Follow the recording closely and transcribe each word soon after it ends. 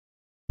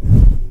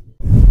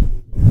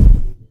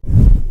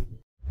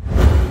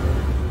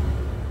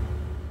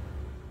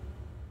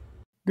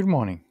Good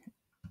morning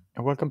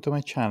and welcome to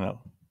my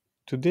channel.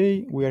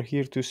 Today we are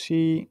here to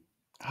see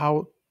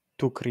how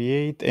to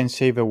create and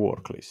save a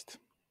work list.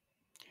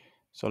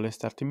 So let's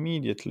start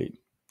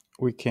immediately.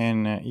 We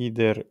can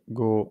either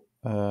go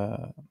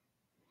and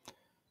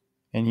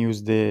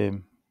use the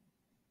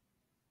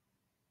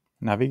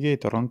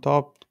navigator on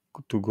top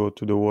to go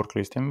to the work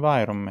list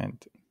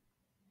environment.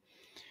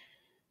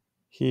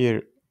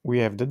 Here we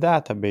have the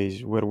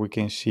database where we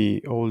can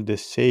see all the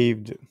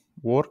saved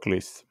work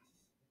lists.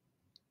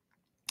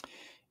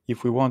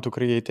 If we want to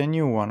create a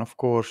new one, of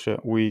course,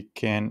 we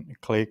can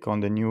click on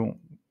the new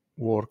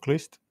work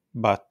list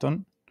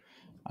button,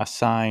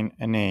 assign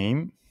a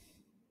name,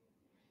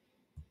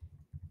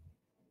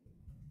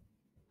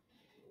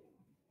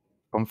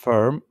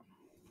 confirm,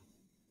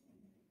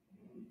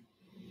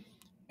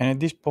 and at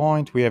this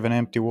point we have an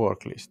empty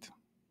work list.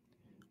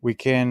 We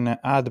can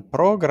add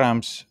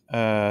programs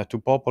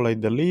to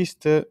populate the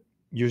list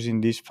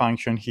using this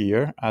function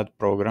here, add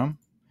program,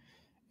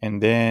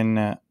 and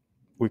then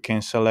we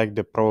can select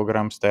the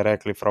programs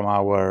directly from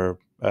our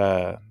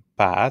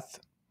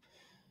path.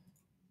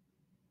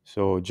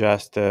 So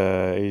just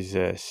is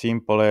as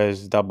simple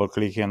as double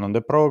clicking on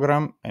the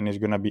program and it's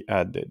going to be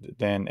added.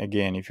 Then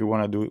again, if you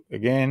want to do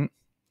again,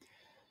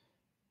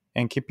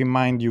 and keep in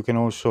mind you can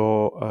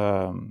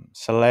also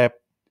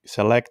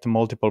select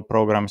multiple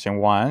programs at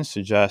once.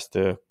 Just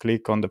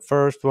click on the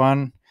first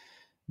one,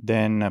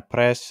 then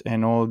press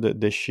and hold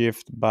the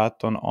shift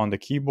button on the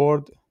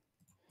keyboard,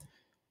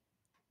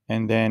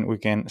 and then we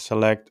can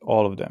select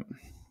all of them.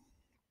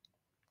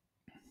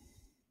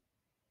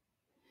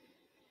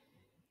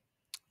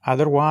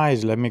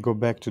 Otherwise, let me go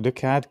back to the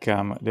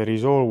CAD/CAM. There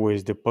is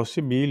always the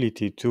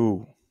possibility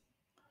to,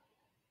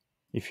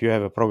 if you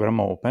have a program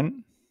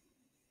open,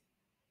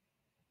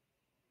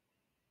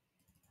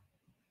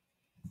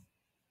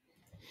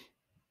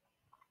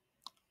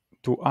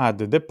 to add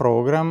the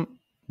program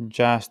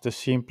just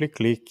simply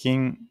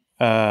clicking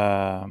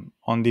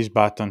on this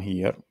button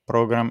here,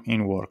 program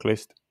in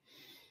worklist.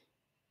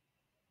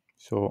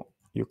 So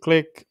you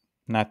click,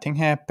 nothing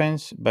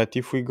happens, but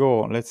if we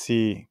go, let's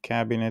see,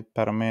 cabinet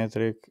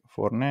parametric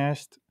for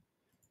nest,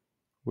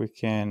 we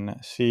can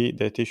see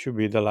that it should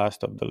be the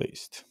last of the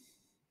list.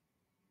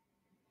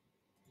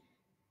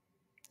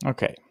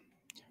 Okay.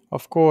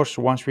 Of course,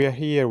 once we are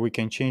here, we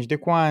can change the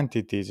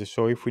quantities.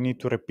 So if we need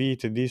to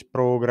repeat this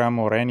program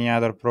or any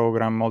other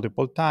program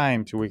multiple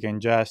times, we can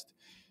just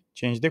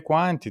change the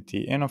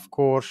quantity. And of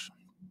course,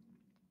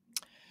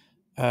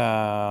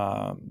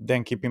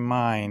 then keep in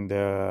mind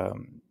the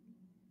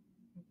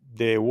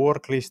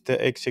work list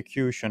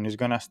execution is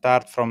going to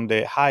start from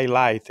the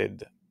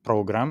highlighted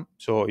program.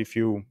 So if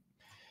you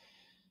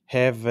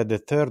have the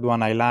third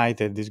one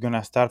highlighted, it's going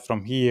to start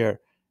from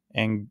here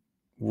and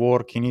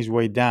work in his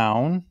way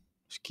down,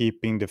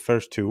 skipping the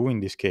first two in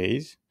this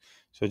case.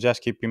 So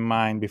just keep in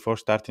mind before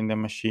starting the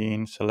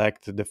machine,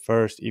 select the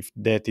first if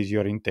that is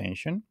your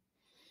intention.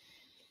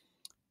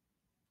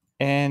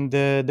 And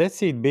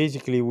that's it.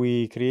 Basically,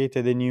 we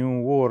created a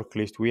new work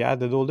list. We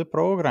added all the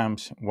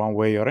programs one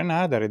way or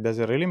another. It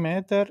doesn't really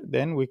matter.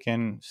 Then we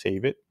can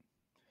save it.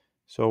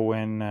 So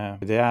when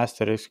the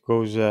asterisk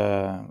goes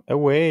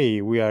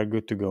away, we are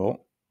good to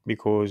go.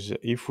 Because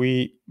if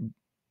we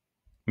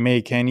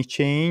make any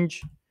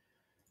change,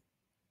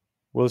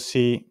 we'll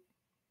see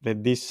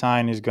that this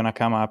sign is going to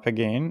come up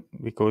again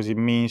because it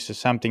means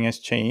something has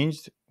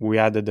changed. We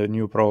added a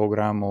new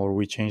program or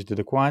we changed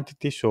the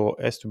quantity, so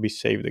it has to be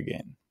saved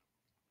again.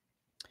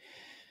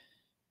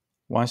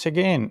 Once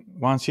again,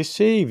 once it's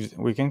saved,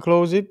 we can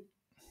close it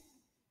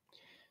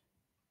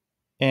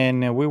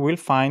and we will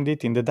find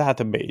it in the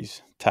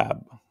database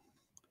tab.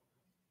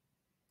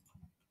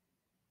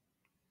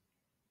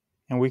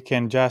 And we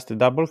can just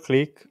double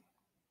click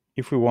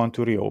if we want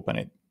to reopen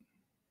it.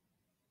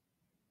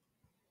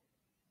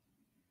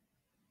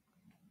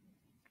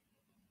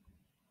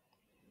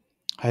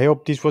 I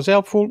hope this was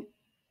helpful.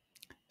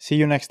 See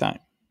you next time.